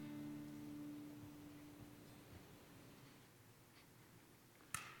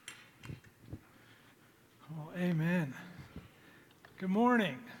Good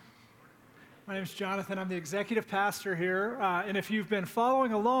morning. My name is Jonathan. I'm the executive pastor here. And if you've been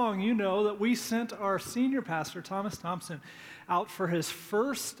following along, you know that we sent our senior pastor, Thomas Thompson, out for his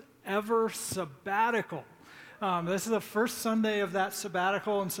first ever sabbatical. This is the first Sunday of that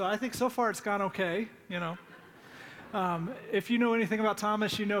sabbatical, and so I think so far it's gone okay, If you know anything about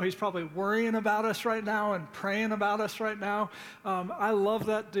Thomas, you know he's probably worrying about us right now and praying about us right now. I love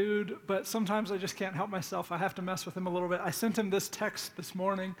that dude, but sometimes I just can't help myself. I have to mess with him a little bit. I sent him this text this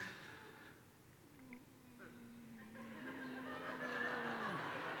morning.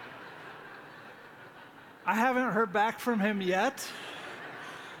 I haven't heard back from him yet,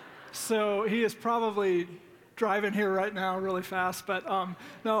 so he is probably driving here right now really fast, but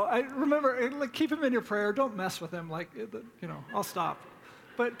no, I remember, keep him in your prayer. Don't mess with him, I'll stop.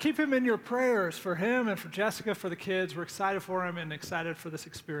 But keep him in your prayers for him and for Jessica, for the kids. We're excited for him and excited for this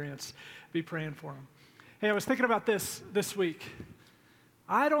experience. Be praying for him. Hey, I was thinking about this week.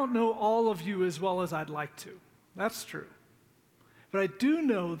 I don't know all of you as well as I'd like to. That's true. But I do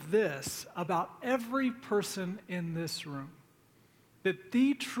know this about every person in this room, that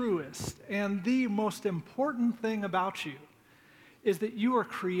the truest and the most important thing about you is that you are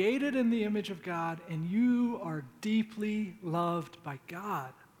created in the image of God and you are deeply loved by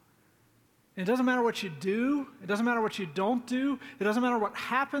God. And it doesn't matter what you do, it doesn't matter what you don't do, it doesn't matter what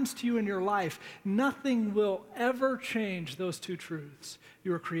happens to you in your life, nothing will ever change those two truths.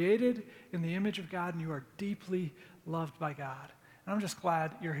 You are created in the image of God and you are deeply loved by God. I'm just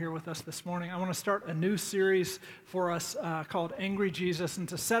glad you're here with us this morning. I want to start a new series for us called Angry Jesus. And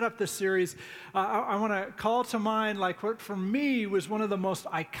to set up this series, I want to call to mind what for me was one of the most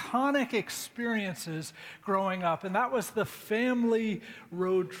iconic experiences growing up, and that was the family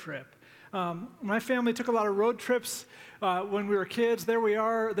road trip. My family took a lot of road trips when we were kids. There we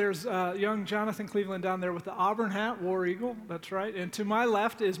are. There's young Jonathan Cleveland down there with the Auburn hat, War Eagle. That's right. And to my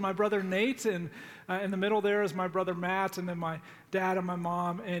left is my brother Nate, and in the middle there is my brother Matt, and then my dad and my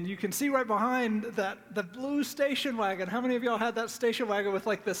mom. And you can see right behind that the blue station wagon. How many of y'all had that station wagon with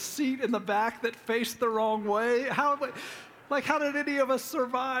the seat in the back that faced the wrong way? How did any of us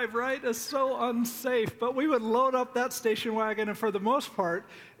survive, right? It's so unsafe. But we would load up that station wagon, and for the most part,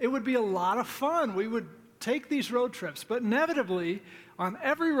 it would be a lot of fun. We would take these road trips. But inevitably, on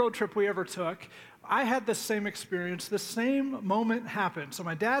every road trip we ever took, I had the same experience. The same moment happened. So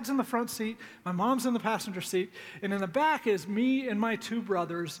my dad's in the front seat, my mom's in the passenger seat, and in the back is me and my two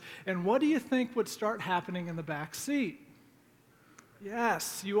brothers. And what do you think would start happening in the back seat?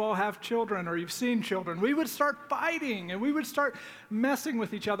 Yes, you all have children or you've seen children. We would start fighting and we would start messing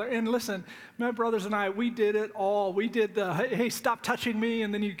with each other. And listen, my brothers and I, we did it all. We did the, hey, stop touching me,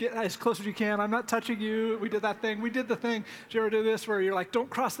 and then you get as close as you can. I'm not touching you. We did that thing. We did the thing. Did you ever do this where you're like,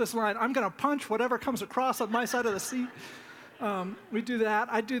 don't cross this line. I'm going to punch whatever comes across on my side of the seat. We do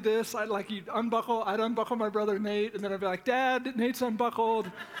that. I'd do this. You'd unbuckle. I'd unbuckle my brother Nate, and then I'd be like, Dad, Nate's unbuckled.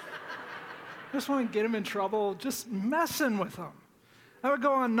 I just want to get him in trouble, just messing with him. I would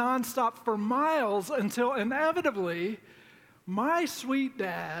go on nonstop for miles until inevitably my sweet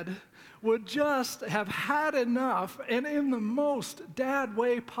dad would just have had enough, and in the most dad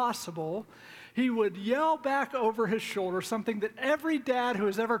way possible, he would yell back over his shoulder something that every dad who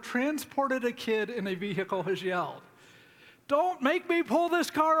has ever transported a kid in a vehicle has yelled. Don't make me pull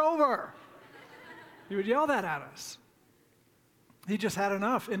this car over. He would yell that at us. He just had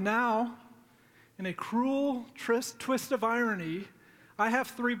enough. And now, in a cruel twist of irony, I have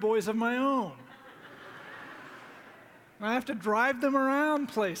 3 boys of my own. I have to drive them around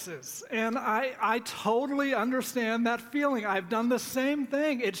places. And I totally understand that feeling. I've done the same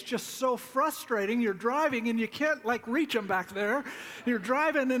thing. It's just so frustrating. You're driving and you can't reach them back there. You're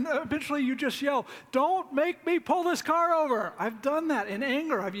driving and eventually you just yell, don't make me pull this car over. I've done that in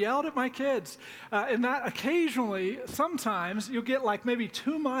anger. I've yelled at my kids. And that occasionally, sometimes you'll get maybe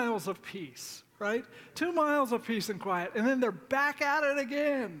 2 miles of peace. Right? 2 miles of peace and quiet, and then they're back at it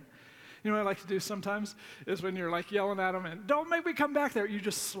again. You know what I like to do sometimes is when you're yelling at them and don't make me come back there, you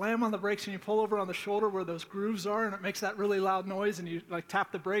just slam on the brakes and you pull over on the shoulder where those grooves are, and it makes that really loud noise, and you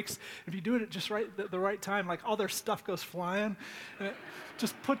tap the brakes. If you do it at just the right time, all their stuff goes flying, and it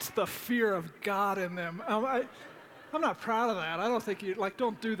just puts the fear of God in them. I'm not proud of that. I don't think you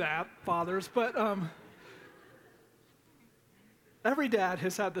don't do that, fathers, but every dad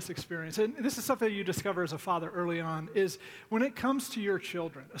has had this experience, and this is something you discover as a father early on, is when it comes to your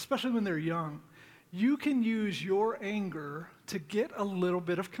children, especially when they're young, you can use your anger to get a little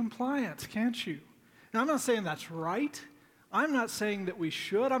bit of compliance, can't you? Now, I'm not saying that's right. I'm not saying that we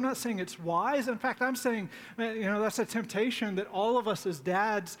should. I'm not saying it's wise. In fact, I'm saying, that's a temptation that all of us as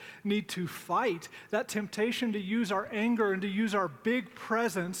dads need to fight. That temptation to use our anger and to use our big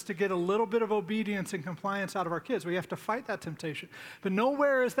presence to get a little bit of obedience and compliance out of our kids. We have to fight that temptation. But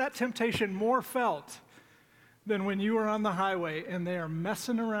nowhere is that temptation more felt than when you are on the highway and they are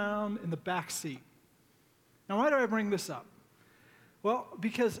messing around in the back seat. Now, why do I bring this up? Well,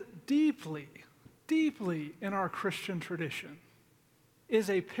 because deeply in our Christian tradition is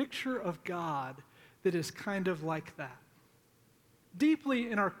a picture of God that is kind of like that. Deeply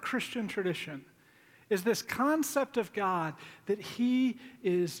in our Christian tradition is this concept of God that he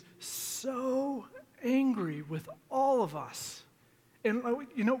is so angry with all of us. And,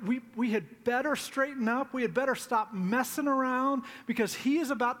 we had better straighten up. We had better stop messing around because he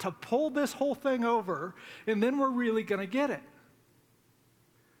is about to pull this whole thing over, and then we're really going to get it.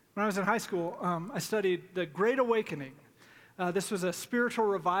 When I was in high school, I studied the Great Awakening. This was a spiritual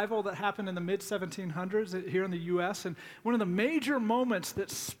revival that happened in the mid-1700s here in the U.S., and one of the major moments that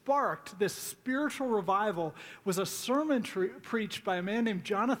sparked this spiritual revival was a sermon preached by a man named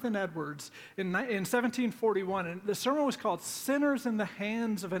Jonathan Edwards in 1741, and the sermon was called "Sinners in the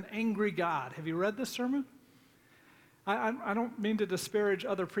Hands of an Angry God." Have you read this sermon? I don't mean to disparage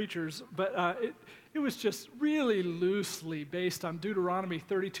other preachers, but it was just really loosely based on Deuteronomy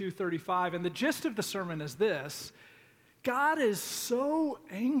 32:35, and the gist of the sermon is this: God is so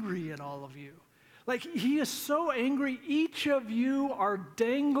angry at all of you. Like, he is so angry, each of you are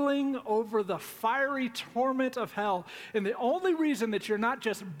dangling over the fiery torment of hell, and the only reason that you're not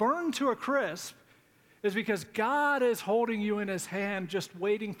just burned to a crisp is because God is holding you in his hand, just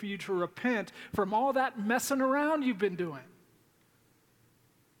waiting for you to repent from all that messing around you've been doing.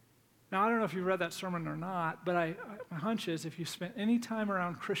 Now, I don't know if you read that sermon or not, but my hunch is if you've spent any time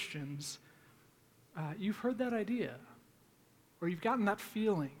around Christians, you've heard that idea, or you've gotten that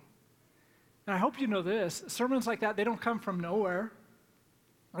feeling. And I hope you know this, sermons like that, they don't come from nowhere.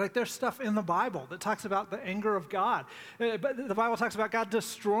 Like, there's stuff in the Bible that talks about the anger of God. But the Bible talks about God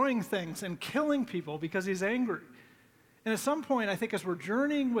destroying things and killing people because he's angry. And at some point, I think as we're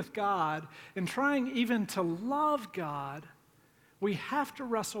journeying with God and trying even to love God, we have to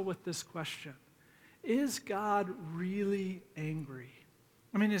wrestle with this question. Is God really angry?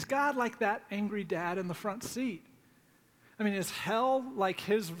 I mean, is God like that angry dad in the front seat? I mean, is hell like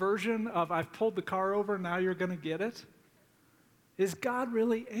his version of "I've pulled the car over, now you're going to get it"? Is God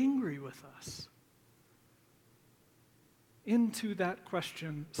really angry with us? Into that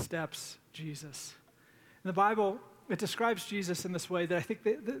question steps Jesus. In the Bible, it describes Jesus in this way that I think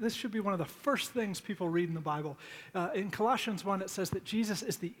this should be one of the first things people read in the Bible. In Colossians 1, it says that Jesus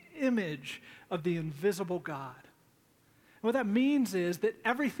is the image of the invisible God. What that means is that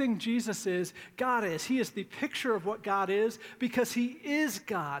everything Jesus is, God is. He is the picture of what God is because he is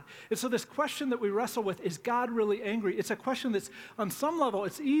God. And so this question that we wrestle with, is God really angry? It's a question that's, on some level,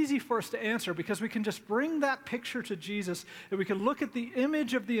 it's easy for us to answer because we can just bring that picture to Jesus and we can look at the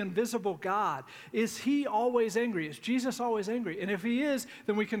image of the invisible God. Is he always angry? Is Jesus always angry? And if he is,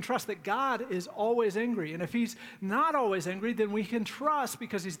 then we can trust that God is always angry. And if he's not always angry, then we can trust,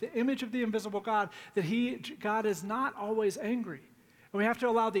 because he's the image of the invisible God, that God is not always angry. And we have to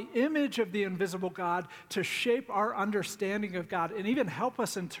allow the image of the invisible God to shape our understanding of God and even help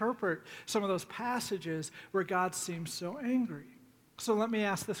us interpret some of those passages where God seems so angry. So let me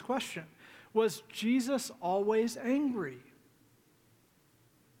ask this question. Was Jesus always angry?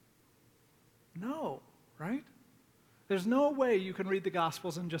 No, right? There's no way you can read the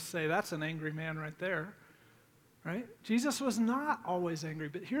Gospels and just say, that's an angry man right there, right? Jesus was not always angry,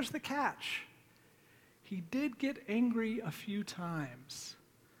 but here's the catch. He did get angry a few times.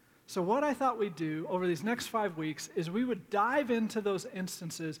 So what I thought we'd do over these next 5 weeks is we would dive into those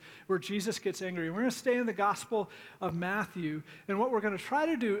instances where Jesus gets angry. We're going to stay in the Gospel of Matthew, and what we're going to try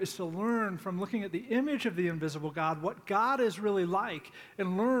to do is to learn from looking at the image of the invisible God, what God is really like,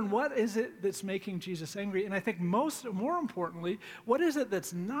 and learn what is it that's making Jesus angry. And I think more importantly, what is it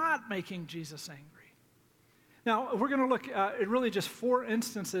that's not making Jesus angry? Now, we're going to look at really just 4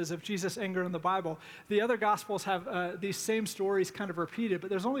 instances of Jesus' anger in the Bible. The other Gospels have these same stories kind of repeated, but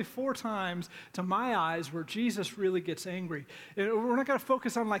there's only 4 times, to my eyes, where Jesus really gets angry. And we're not going to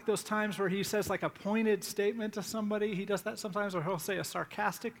focus on like those times where he says like a pointed statement to somebody. He does that sometimes, or he'll say a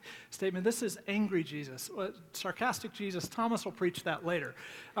sarcastic statement. This is angry Jesus. Sarcastic Jesus, Thomas will preach that later.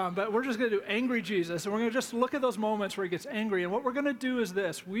 But we're just going to do angry Jesus, and we're going to just look at those moments where he gets angry. And what we're going to do is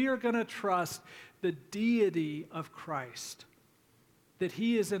this. We are going to trust the deity of Christ, that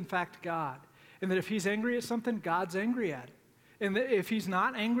he is in fact God, and that if he's angry at something, God's angry at it. And if he's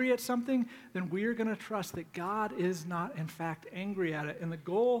not angry at something, then we are going to trust that God is not, in fact, angry at it. And the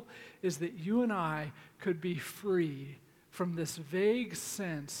goal is that you and I could be free from this vague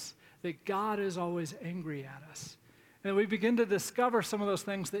sense that God is always angry at us. And we begin to discover some of those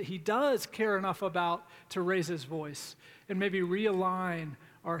things that he does care enough about to raise his voice and maybe realign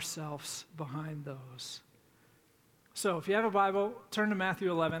ourselves behind those. So if you have a Bible, turn to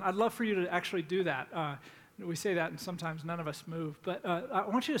Matthew 11. I'd love for you to actually do that. We say that and sometimes none of us move, but I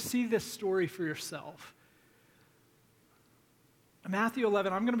want you to see this story for yourself. Matthew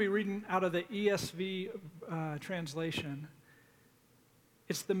 11, I'm going to be reading out of the ESV translation.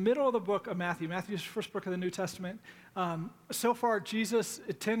 It's the middle of the book of Matthew. Matthew's the first book of the New Testament. So far, Jesus,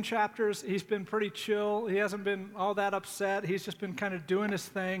 10 chapters, he's been pretty chill. He hasn't been all that upset. He's just been kind of doing his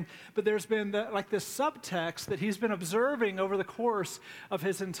thing. But there's been this subtext that he's been observing over the course of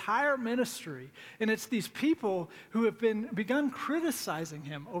his entire ministry. And it's these people who have begun criticizing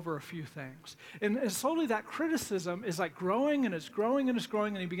him over a few things. And slowly that criticism is like growing and it's growing and it's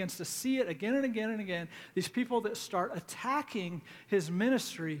growing, and he begins to see it again and again and again. These people that start attacking his ministry,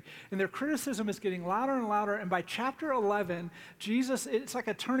 and their criticism is getting louder and louder. And by chapter 11, Jesus, it's like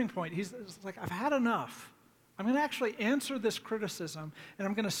a turning point. He's like, I've had enough. I'm going to actually answer this criticism, and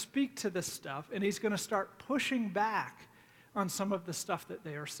I'm going to speak to this stuff, and he's going to start pushing back on some of the stuff that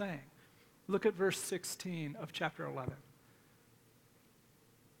they are saying. Look at verse 16 of chapter 11.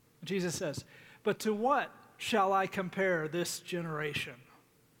 Jesus says, "But to what shall I compare this generation?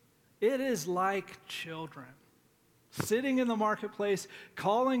 It is like children sitting in the marketplace,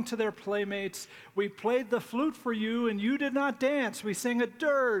 calling to their playmates, 'We played the flute for you, and you did not dance. We sang a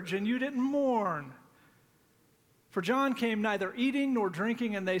dirge, and you didn't mourn.' For John came neither eating nor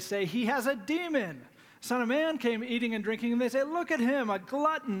drinking, and they say, 'He has a demon.' Son of Man came eating and drinking, and they say, 'Look at him, a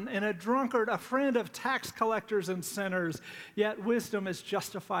glutton and a drunkard, a friend of tax collectors and sinners.' Yet wisdom is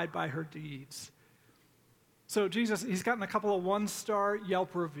justified by her deeds." So Jesus, he's gotten a couple of one-star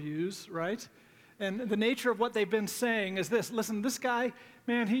Yelp reviews, right? And the nature of what they've been saying is this: listen, this guy,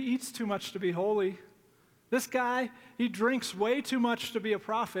 man, he eats too much to be holy. This guy, he drinks way too much to be a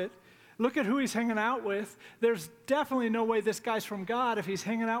prophet. Look at who he's hanging out with. There's definitely no way this guy's from God if he's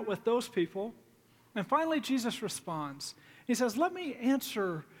hanging out with those people. And finally, Jesus responds. He says, let me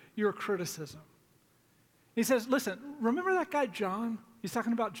answer your criticism. He says, listen, remember that guy John? He's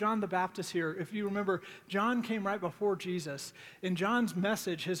talking about John the Baptist here. If you remember, John came right before Jesus. In John's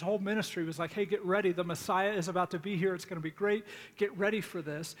message, his whole ministry was like, hey, get ready. The Messiah is about to be here. It's going to be great. Get ready for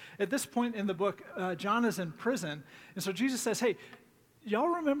this. At this point in the book, John is in prison. And so Jesus says, hey, y'all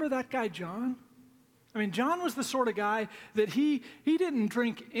remember that guy John? I mean, John was the sort of guy that he didn't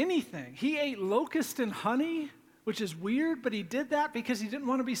drink anything. He ate locust and honey, which is weird, but he did that because he didn't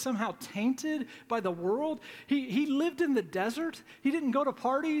want to be somehow tainted by the world. He lived in the desert. He didn't go to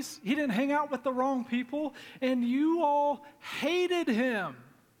parties. He didn't hang out with the wrong people. And you all hated him.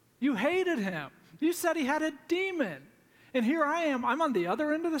 You hated him. You said he had a demon. And here I am. I'm on the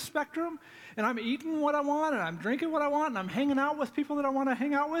other end of the spectrum, and I'm eating what I want, and I'm drinking what I want, and I'm hanging out with people that I want to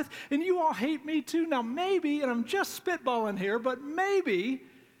hang out with, and you all hate me too. Now maybe, and I'm just spitballing here, but maybe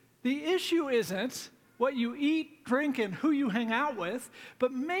the issue isn't what you eat, drink, and who you hang out with,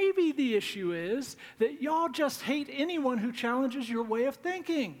 but maybe the issue is that y'all just hate anyone who challenges your way of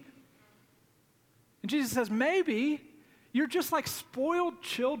thinking. And Jesus says, maybe you're just like spoiled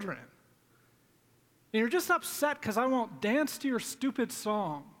children. And you're just upset because I won't dance to your stupid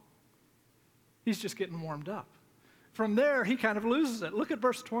song. He's just getting warmed up. From there, he kind of loses it. Look at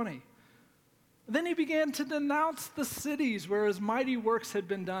verse 20. Then he began to denounce the cities where his mighty works had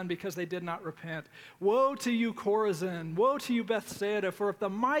been done because they did not repent. Woe to you, Chorazin! Woe to you, Bethsaida! For if the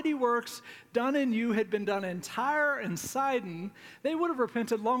mighty works done in you had been done in Tyre and Sidon, they would have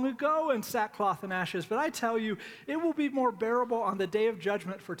repented long ago in sackcloth and ashes. But I tell you, it will be more bearable on the day of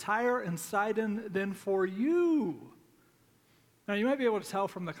judgment for Tyre and Sidon than for you. Now, you might be able to tell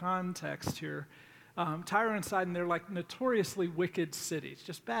from the context here. Tyre and Sidon, they're like notoriously wicked cities.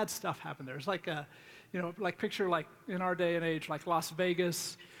 Just bad stuff happened there. It's like like picture like in our day and age, like Las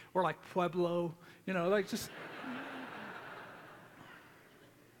Vegas or like Pueblo, like just.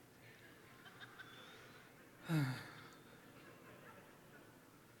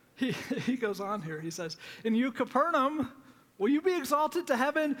 He goes on here. He says, "And you, Capernaum, will you be exalted to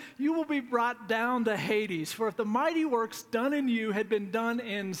heaven? You will be brought down to Hades. For if the mighty works done in you had been done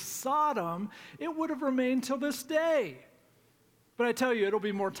in Sodom, it would have remained till this day. But I tell you, it'll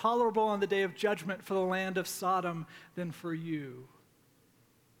be more tolerable on the day of judgment for the land of Sodom than for you."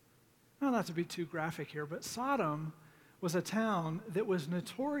 Now, not to be too graphic here, but Sodom was a town that was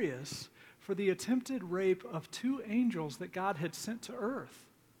notorious for for the attempted rape of two angels that God had sent to earth.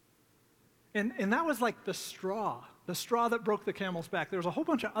 And that was like the straw that broke the camel's back. There was a whole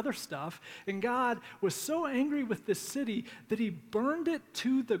bunch of other stuff, and God was so angry with this city that he burned it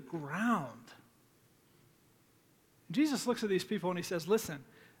to the ground. Jesus looks at these people and he says, listen,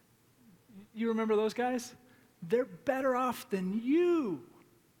 you remember those guys? They're better off than you.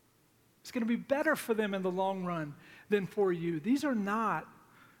 It's going to be better for them in the long run than for you. These are not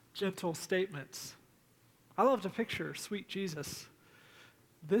gentle statements. I love to picture sweet Jesus.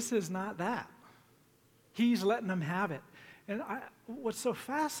 This is not that. He's letting them have it. And what's so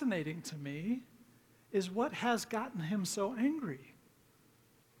fascinating to me is what has gotten him so angry.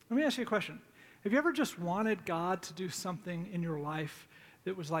 Let me ask you a question. Have you ever just wanted God to do something in your life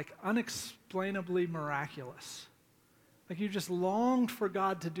that was like unexplainably miraculous? Like you just longed for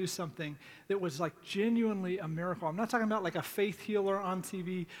God to do something that was like genuinely a miracle. I'm not talking about like a faith healer on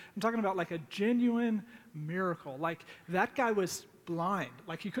TV. I'm talking about like a genuine miracle. Like that guy was blind,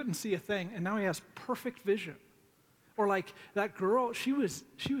 like he couldn't see a thing, and now he has perfect vision. Or like that girl, she was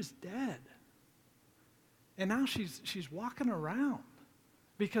dead. And now she's walking around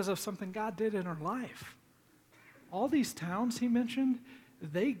because of something God did in her life. All these towns he mentioned,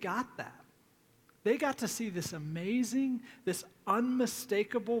 they got that. They got to see this amazing, this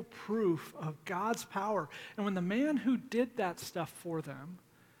unmistakable proof of God's power. And when the man who did that stuff for them,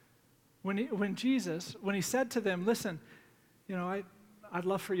 when he said to them, listen, I'd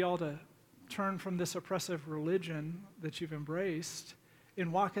love for y'all to turn from this oppressive religion that you've embraced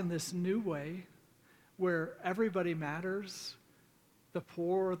and walk in this new way where everybody matters, the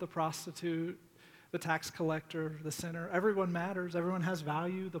poor, the prostitute, the tax collector, the sinner. Everyone matters. Everyone has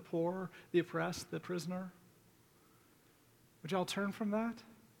value, the poor, the oppressed, the prisoner. Would y'all turn from that?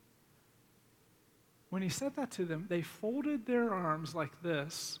 When he said that to them, they folded their arms like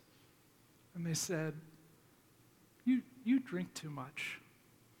this, and they said, you drink too much.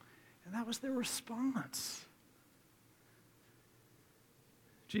 And that was their response.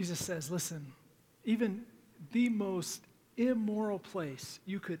 Jesus says, listen, even the most immoral place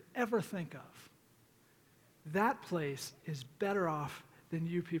you could ever think of, that place is better off than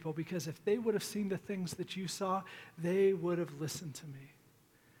you people, because if they would have seen the things that you saw, they would have listened to me.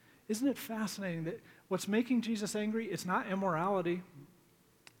 Isn't it fascinating that what's making Jesus angry, it's not immorality.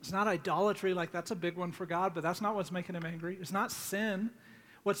 It's not idolatry, like that's a big one for God, but that's not what's making him angry. It's not sin.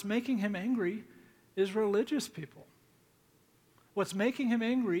 What's making him angry is religious people. What's making him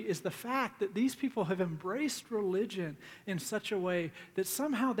angry is the fact that these people have embraced religion in such a way that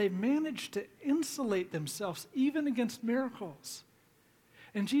somehow they've managed to insulate themselves even against miracles.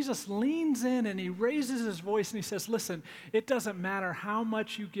 And Jesus leans in and he raises his voice and he says, listen, it doesn't matter how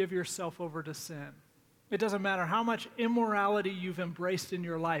much you give yourself over to sin. It doesn't matter how much immorality you've embraced in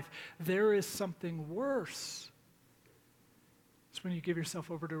your life. There is something worse. It's when you give yourself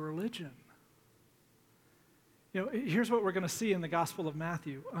over to religion. Here's what we're going to see in the Gospel of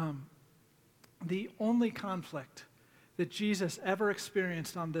Matthew. The only conflict that Jesus ever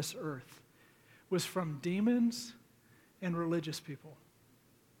experienced on this earth was from demons and religious people.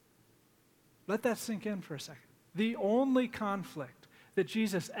 Let that sink in for a second. The only conflict that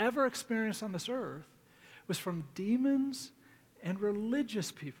Jesus ever experienced on this earth was from demons and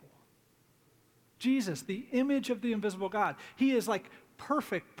religious people. Jesus, the image of the invisible God, he is like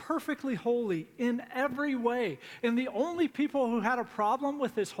perfect, perfectly holy in every way. And the only people who had a problem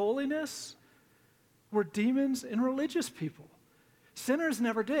with his holiness were demons and religious people. Sinners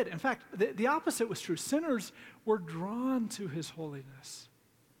never did. In fact, the opposite was true. Sinners were drawn to his holiness.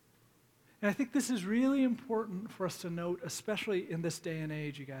 And I think this is really important for us to note, especially in this day and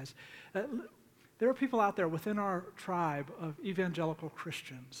age, you guys. There are people out there within our tribe of evangelical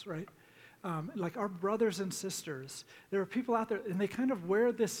Christians, right? Like our brothers and sisters. There are people out there, and they kind of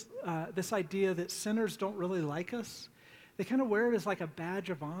wear this idea that sinners don't really like us. They kind of wear it as like a badge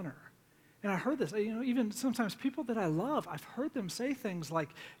of honor. And I heard this, even sometimes people that I love, I've heard them say things like,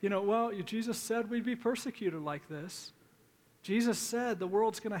 well, Jesus said we'd be persecuted like this. Jesus said the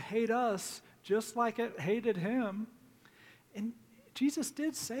world's going to hate us just like it hated him. And Jesus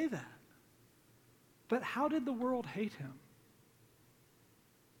did say that. But how did the world hate him?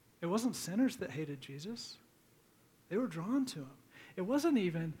 It wasn't sinners that hated Jesus. They were drawn to him. It wasn't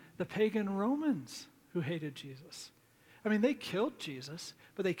even the pagan Romans who hated Jesus. I mean, they killed Jesus,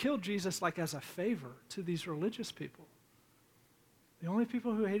 but they killed Jesus like as a favor to these religious people. The only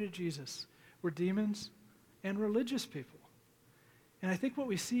people who hated Jesus were demons and religious people. And I think what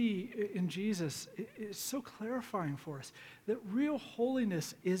we see in Jesus is so clarifying for us that real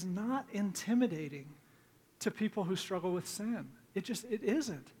holiness is not intimidating to people who struggle with sin. It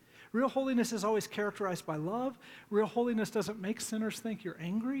isn't. Real holiness is always characterized by love. Real holiness doesn't make sinners think you're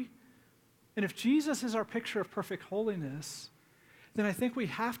angry. And if Jesus is our picture of perfect holiness, then I think we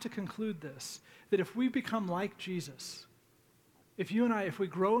have to conclude this, that if we become like Jesus, if you and I, if we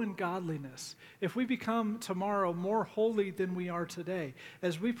grow in godliness, if we become tomorrow more holy than we are today,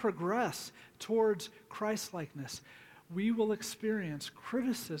 as we progress towards Christ-likeness, we will experience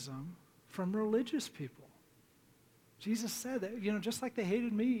criticism from religious people. Jesus said that, just like they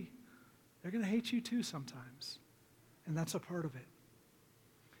hated me, they're going to hate you too sometimes. And that's a part of it.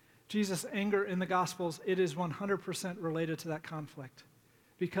 Jesus' anger in the Gospels, it is 100% related to that conflict.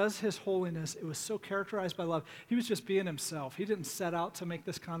 Because his holiness, it was so characterized by love, he was just being himself. He didn't set out to make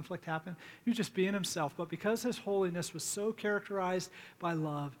this conflict happen. He was just being himself. But because his holiness was so characterized by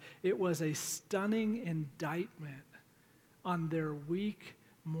love, it was a stunning indictment on their weak,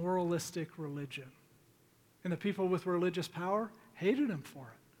 moralistic religion. And the people with religious power hated him for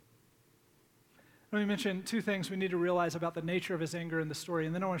it. Let me mention two things we need to realize about the nature of his anger in the story,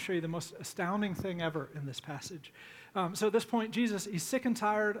 and then I want to show you the most astounding thing ever in this passage. So at this point, Jesus, he's sick and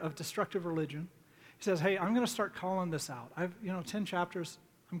tired of destructive religion. He says, hey, I'm going to start calling this out. 10 chapters,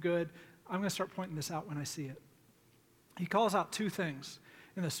 I'm good. I'm going to start pointing this out when I see it. He calls out two things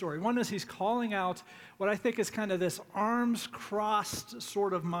in the story. One is he's calling out what I think is kind of this arms crossed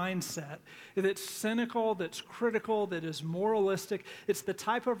sort of mindset that's cynical, that's critical, that is moralistic. It's the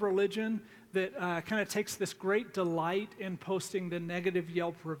type of religion that kind of takes this great delight in posting the negative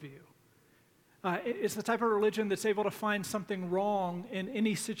Yelp review. It's the type of religion that's able to find something wrong in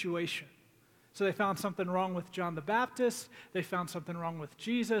any situation. So they found something wrong with John the Baptist. They found something wrong with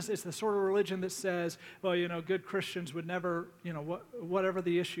Jesus. It's the sort of religion that says, well, good Christians would never, whatever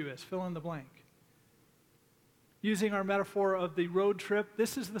the issue is, fill in the blank. Using our metaphor of the road trip,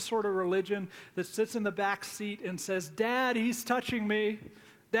 this is the sort of religion that sits in the back seat and says, Dad, he's touching me.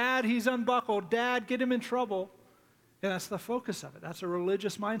 Dad, he's unbuckled. Dad, get him in trouble. And that's the focus of it. That's a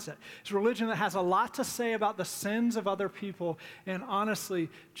religious mindset. It's a religion that has a lot to say about the sins of other people. And honestly,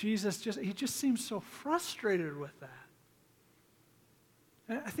 Jesus just seems so frustrated with that.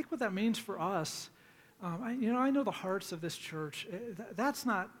 And I think what that means for us, I know the hearts of this church. That's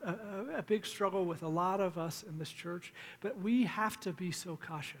not a big struggle with a lot of us in this church, but we have to be so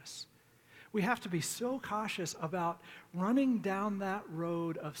cautious. We have to be so cautious about running down that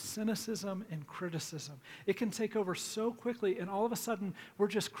road of cynicism and criticism. It can take over so quickly, and all of a sudden, we're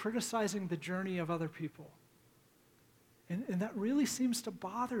just criticizing the journey of other people. And that really seems to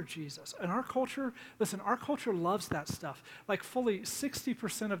bother Jesus. And our culture, listen, our culture loves that stuff. Like fully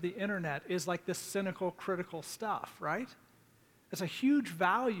 60% of the internet is like this cynical, critical stuff, right? It's a huge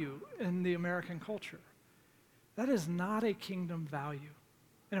value in the American culture. That is not a kingdom value.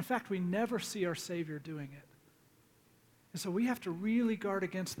 And in fact, we never see our Savior doing it. And so we have to really guard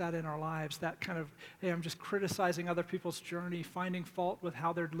against that in our lives, that kind of, hey, I'm just criticizing other people's journey, finding fault with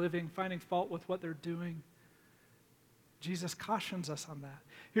how they're living, finding fault with what they're doing. Jesus cautions us on that.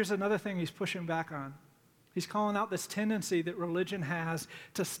 Here's another thing he's pushing back on. He's calling out this tendency that religion has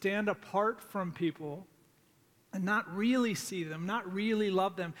to stand apart from people and not really see them, not really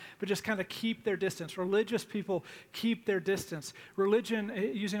love them, but just kind of keep their distance. Religious people keep their distance. Religion,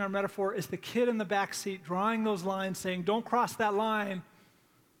 using our metaphor, is the kid in the back seat drawing those lines saying, don't cross that line.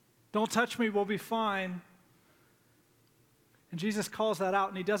 Don't touch me, we'll be fine. And Jesus calls that out,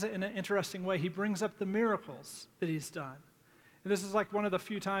 and he does it in an interesting way. He brings up the miracles that he's done. And this is like one of the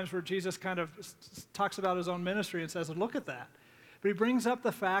few times where Jesus kind of talks about his own ministry and says, look at that. But he brings up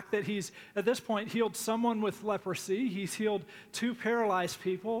the fact that he's, at this point, healed someone with leprosy. He's healed 2 paralyzed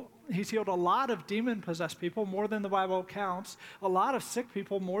people. He's healed a lot of demon-possessed people, more than the Bible counts. A lot of sick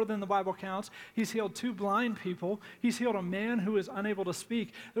people, more than the Bible counts. He's healed 2 blind people. He's healed a man who is unable to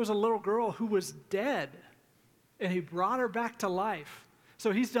speak. There was a little girl who was dead, and he brought her back to life.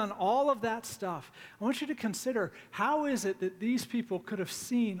 So he's done all of that stuff. I want you to consider, how is it that these people could have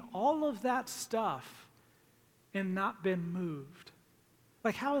seen all of that stuff and not been moved?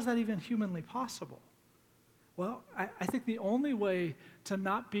 Like, how is that even humanly possible? Well, I think the only way to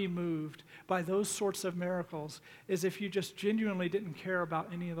not be moved by those sorts of miracles is if you just genuinely didn't care about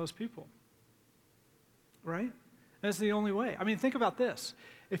any of those people, right? That's the only way. I mean, think about this.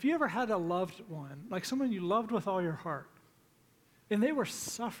 If you ever had a loved one, like someone you loved with all your heart, and they were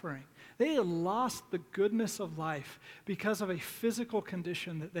suffering, they had lost the goodness of life because of a physical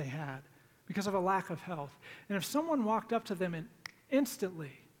condition that they had, because of a lack of health. And if someone walked up to them and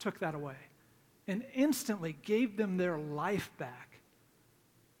instantly took that away and instantly gave them their life back,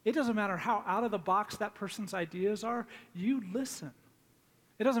 it doesn't matter how out of the box that person's ideas are, you listen.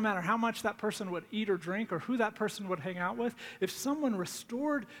 It doesn't matter how much that person would eat or drink or who that person would hang out with. If someone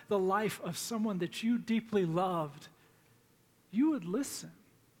restored the life of someone that you deeply loved, you would listen.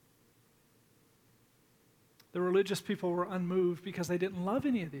 The religious people were unmoved because they didn't love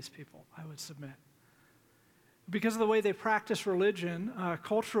any of these people, I would submit. Because of the way they practiced religion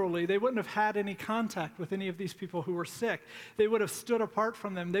culturally, they wouldn't have had any contact with any of these people who were sick. They would have stood apart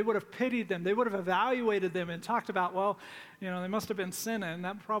from them. They would have pitied them. They would have evaluated them and talked about, well, they must have been sinning.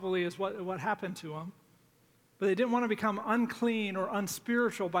 That probably is what happened to them. But they didn't want to become unclean or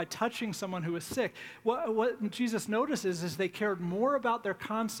unspiritual by touching someone who was sick. What Jesus notices is they cared more about their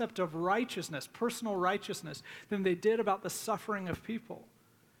concept of righteousness, personal righteousness, than they did about the suffering of people.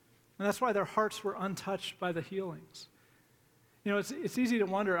 And that's why their hearts were untouched by the healings. It's easy to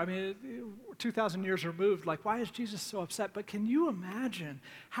wonder, 2,000 years removed, why is Jesus so upset? But can you imagine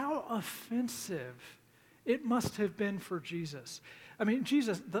how offensive it must have been for Jesus?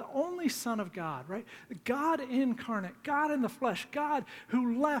 Jesus, the only Son of God, right? God incarnate, God in the flesh, God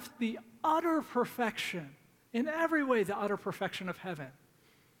who left the utter perfection, in every way the utter perfection of heaven,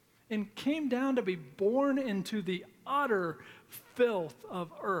 and came down to be born into the utter filth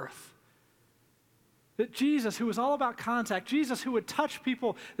of earth. That Jesus, who was all about contact, Jesus who would touch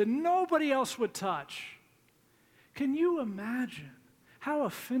people that nobody else would touch. Can you imagine how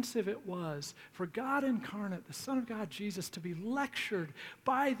offensive it was for God incarnate, the Son of God, Jesus, to be lectured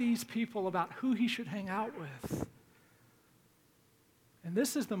by these people about who he should hang out with? And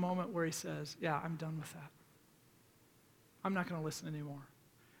this is the moment where he says, yeah, I'm done with that. I'm not going to listen anymore.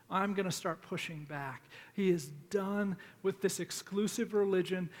 I'm going to start pushing back. He is done with this exclusive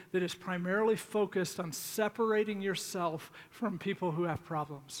religion that is primarily focused on separating yourself from people who have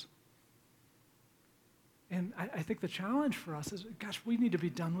problems. And I think the challenge for us is, gosh, we need to be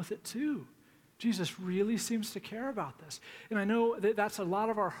done with it too. Jesus really seems to care about this. And I know that that's a lot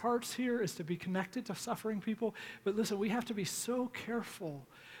of our hearts here, is to be connected to suffering people. But listen, we have to be so careful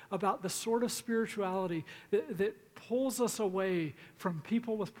about the sort of spirituality that pulls us away from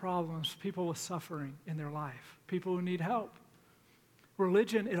people with problems, people with suffering in their life, people who need help.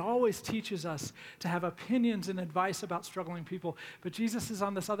 Religion, it always teaches us to have opinions and advice about struggling people. But Jesus is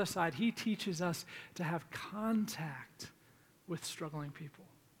on this other side. He teaches us to have contact with struggling people.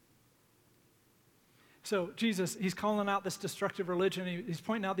 So Jesus, he's calling out this destructive religion. He's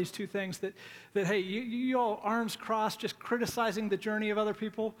pointing out these two things that hey, you all arms crossed, just criticizing the journey of other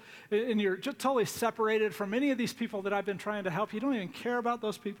people, and you're just totally separated from any of these people that I've been trying to help. You don't even care about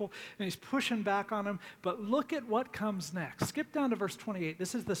those people, and he's pushing back on them. But look at what comes next. Skip down to verse 28.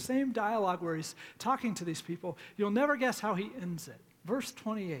 This is the same dialogue where he's talking to these people. You'll never guess how he ends it. Verse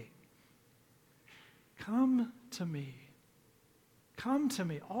 28. Come to me. Come to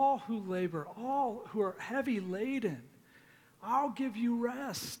me, all who labor, all who are heavy laden. I'll give you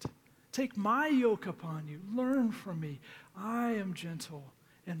rest. Take my yoke upon you. Learn from me. I am gentle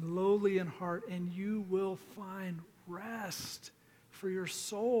and lowly in heart, and you will find rest for your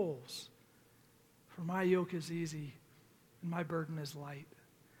souls. For my yoke is easy and my burden is light.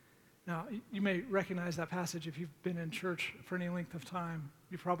 Now, you may recognize that passage if you've been in church for any length of time.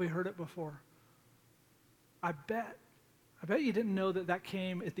 You've probably heard it before. I bet you didn't know that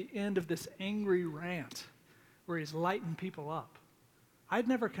came at the end of this angry rant where he's lighting people up. I'd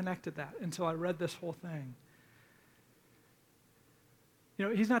never connected that until I read this whole thing.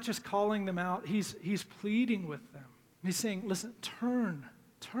 He's not just calling them out, he's pleading with them. He's saying, listen, turn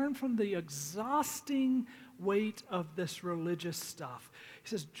from the exhausting weight of this religious stuff. He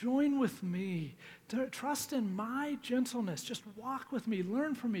says, join with me. Trust in my gentleness. Just walk with me.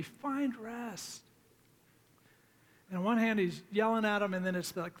 Learn from me. Find rest. And on one hand, he's yelling at them, and then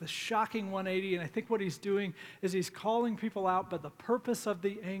it's like the shocking 180. And I think what he's doing is he's calling people out, but the purpose of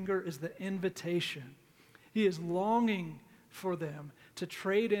the anger is the invitation. He is longing for them to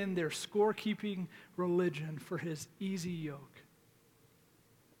trade in their scorekeeping religion for his easy yoke.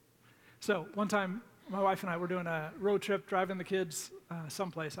 So one time, my wife and I were doing a road trip, driving the kids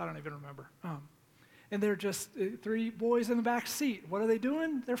someplace, I don't even remember. And they're just three boys in the back seat. What are they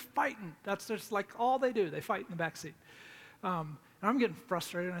doing? They're fighting. That's just like all they do. They fight in the back seat. And I'm getting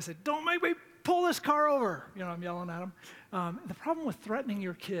frustrated, and I said, don't make me pull this car over. I'm yelling at them. The problem with threatening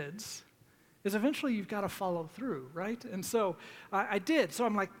your kids is eventually you've got to follow through, right? And so I did. So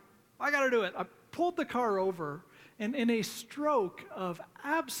I'm like, I got to do it. I pulled the car over, and in a stroke of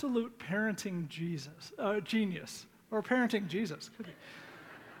absolute parenting genius, or parenting Jesus, could be.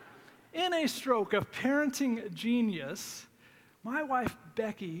 In a stroke of parenting genius, my wife,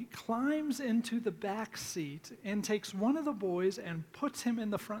 Becky, climbs into the back seat and takes one of the boys and puts him in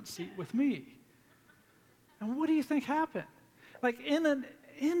the front seat with me. And what do you think happened? Like in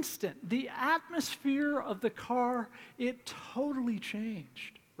instant. The atmosphere of the car, it totally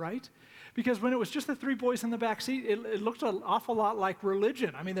changed, right? Because when it was just the three boys in the back seat, it looked an awful lot like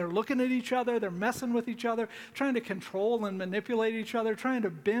religion. I mean, they're looking at each other, they're messing with each other, trying to control and manipulate each other, trying to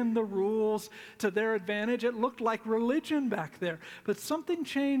bend the rules to their advantage. It looked like religion back there. But something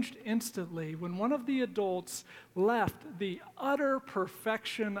changed instantly when one of the adults left the utter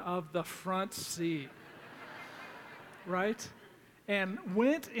perfection of the front seat, right? And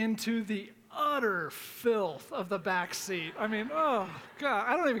went into the utter filth of the back seat. I mean, oh, God,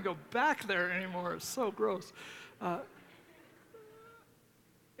 I don't even go back there anymore. It's so gross.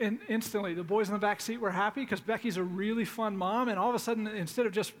 And instantly, the boys in the back seat were happy because Becky's a really fun mom, and all of a sudden, instead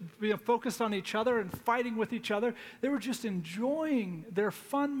of just being focused on each other and fighting with each other, they were just enjoying their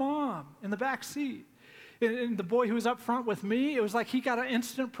fun mom in the back seat. And the boy who was up front with me, it was like he got an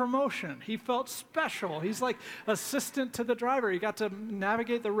instant promotion. He felt special. He's like assistant to the driver. He got to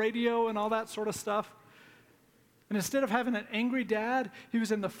navigate the radio and all that sort of stuff. And instead of having an angry dad, he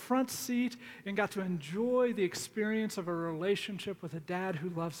was in the front seat and got to enjoy the experience of a relationship with a dad who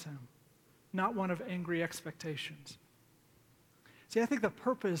loves him, not one of angry expectations. See, I think the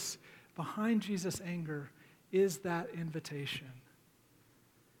purpose behind Jesus' anger is that invitation.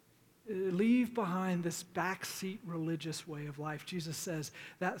 Leave behind this backseat religious way of life. Jesus says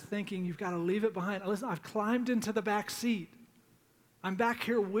that thinking, you've got to leave it behind. Listen, I've climbed into the back seat. I'm back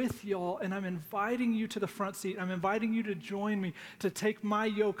here with y'all, and I'm inviting you to the front seat. I'm inviting you to join me, to take my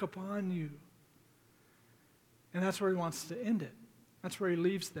yoke upon you. And that's where he wants to end it. That's where he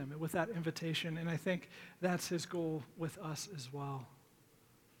leaves them, with that invitation. And I think that's his goal with us as well.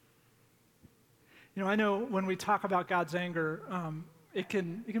 You know, I know when we talk about God's anger, it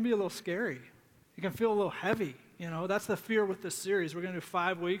can be a little scary. It can feel a little heavy. You know, that's the fear with this series. We're going to do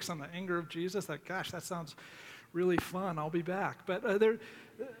 5 weeks on the anger of Jesus. Like, gosh, that sounds really fun. I'll be back. But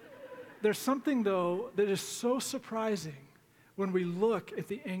there's something, though, that is so surprising when we look at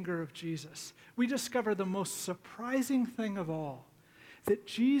the anger of Jesus. We discover the most surprising thing of all, that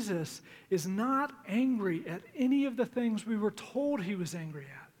Jesus is not angry at any of the things we were told he was angry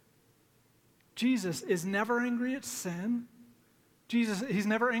at. Jesus is never angry at sin. He's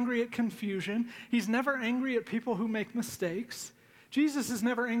never angry at confusion. He's never angry at people who make mistakes. Jesus is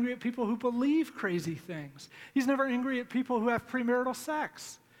never angry at people who believe crazy things. He's never angry at people who have premarital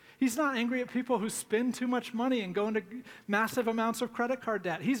sex. He's not angry at people who spend too much money and go into massive amounts of credit card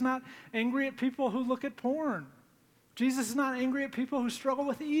debt. He's not angry at people who look at porn. Jesus is not angry at people who struggle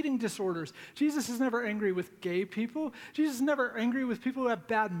with eating disorders. Jesus is never angry with gay people. Jesus is never angry with people who have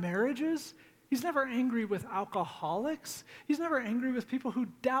bad marriages. He's never angry with alcoholics. He's never angry with people who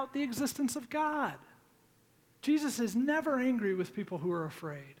doubt the existence of God. Jesus is never angry with people who are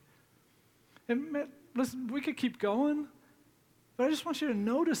afraid. And listen, we could keep going, but I just want you to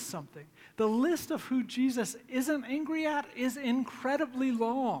notice something. The list of who Jesus isn't angry at is incredibly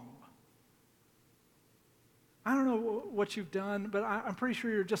long. I don't know what you've done, but I'm pretty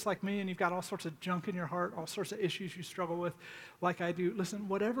sure you're just like me and you've got all sorts of junk in your heart, all sorts of issues you struggle with like I do. Listen,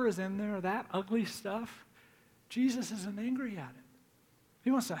 whatever is in there, that ugly stuff, Jesus isn't angry at it.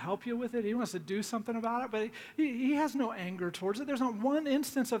 He wants to help you with it. He wants to do something about it, but he has no anger towards it. There's not one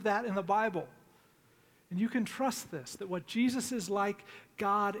instance of that in the Bible. And you can trust this, that what Jesus is like,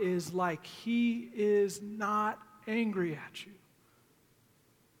 God is like. He is not angry at you.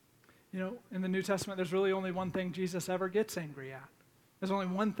 You know, in the New Testament, there's really only one thing Jesus ever gets angry at. There's only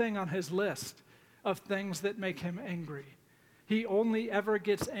one thing on his list of things that make him angry. He only ever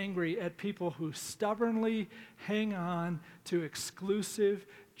gets angry at people who stubbornly hang on to exclusive,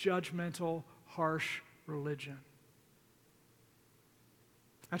 judgmental, harsh religion.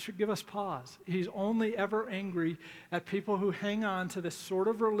 That should give us pause. He's only ever angry at people who hang on to this sort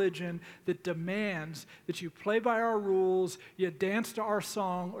of religion that demands that you play by our rules, you dance to our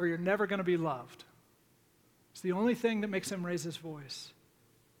song, or you're never going to be loved. It's the only thing that makes him raise his voice.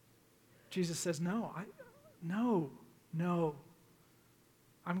 Jesus says, no.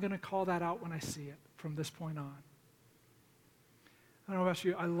 I'm going to call that out when I see it from this point on. I don't know about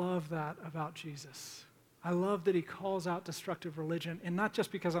you, I love that about Jesus. I love that he calls out destructive religion, and not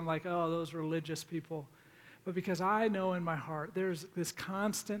just because I'm like, oh, those religious people, but because I know in my heart there's this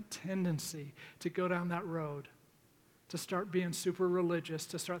constant tendency to go down that road, to start being super religious,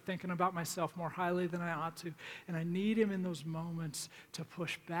 to start thinking about myself more highly than I ought to, and I need him in those moments to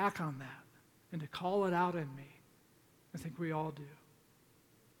push back on that and to call it out in me. I think we all do.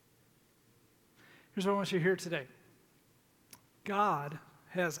 Here's what I want you to hear today. God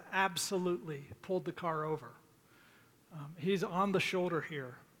has absolutely pulled the car over. He's on the shoulder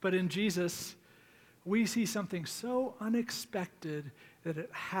here. But in Jesus, we see something so unexpected that it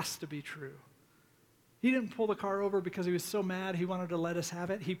has to be true. He didn't pull the car over because he was so mad he wanted to let us have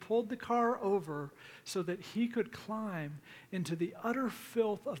it. He pulled the car over so that he could climb into the utter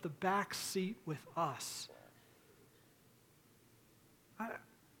filth of the back seat with us. I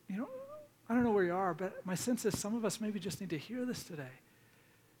don't know where you are, but my sense is some of us maybe just need to hear this today.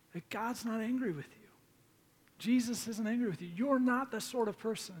 That God's not angry with you. Jesus isn't angry with you. You're not the sort of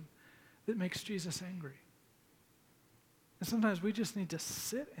person that makes Jesus angry. And sometimes we just need to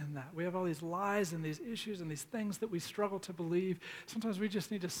sit in that. We have all these lies and these issues and these things that we struggle to believe. Sometimes we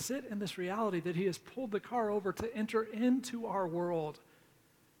just need to sit in this reality that he has pulled the car over to enter into our world,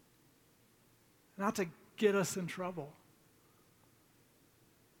 not to get us in trouble.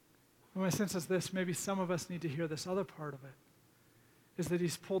 And my sense is this, maybe some of us need to hear this other part of it, is that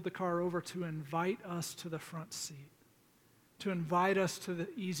he's pulled the car over to invite us to the front seat, to invite us to the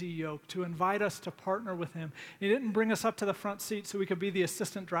easy yoke, to invite us to partner with him. He didn't bring us up to the front seat so we could be the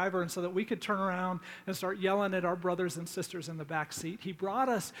assistant driver and so that we could turn around and start yelling at our brothers and sisters in the back seat. He brought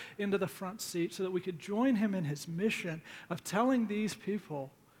us into the front seat so that we could join him in his mission of telling these people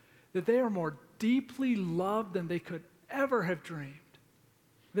that they are more deeply loved than they could ever have dreamed.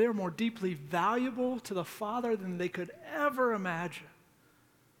 They are more deeply valuable to the Father than they could ever imagine.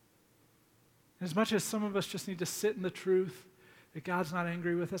 As much as some of us just need to sit in the truth that God's not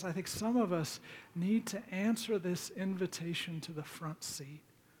angry with us, I think some of us need to answer this invitation to the front seat,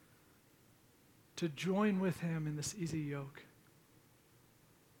 to join with him in this easy yoke.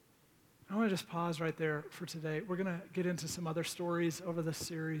 I want to just pause right there for today. We're going to get into some other stories over this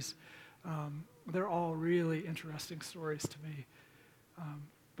series. They're all really interesting stories to me.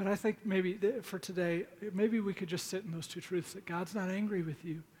 But I think maybe for today, maybe we could just sit in those two truths, that God's not angry with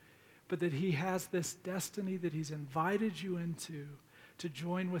you, but that he has this destiny that he's invited you into to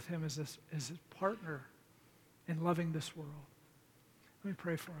join with him as a partner in loving this world. Let me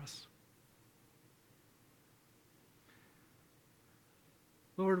pray for us.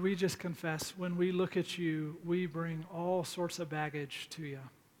 Lord, we just confess, when we look at you, we bring all sorts of baggage to you.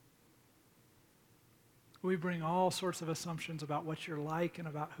 We bring all sorts of assumptions about what you're like and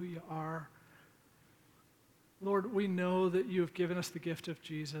about who you are. Lord, we know that you have given us the gift of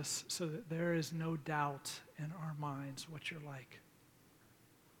Jesus so that there is no doubt in our minds what you're like.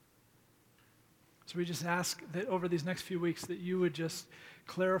 So we just ask that over these next few weeks that you would just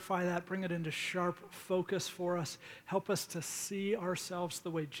clarify that, bring it into sharp focus for us, help us to see ourselves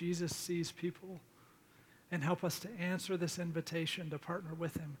the way Jesus sees people, and help us to answer this invitation to partner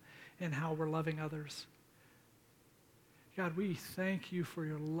with him in how we're loving others. God, we thank you for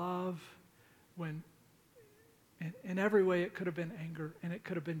your love when in every way it could have been anger and it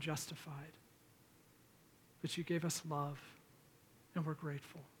could have been justified. But you gave us love, and we're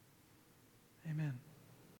grateful. Amen.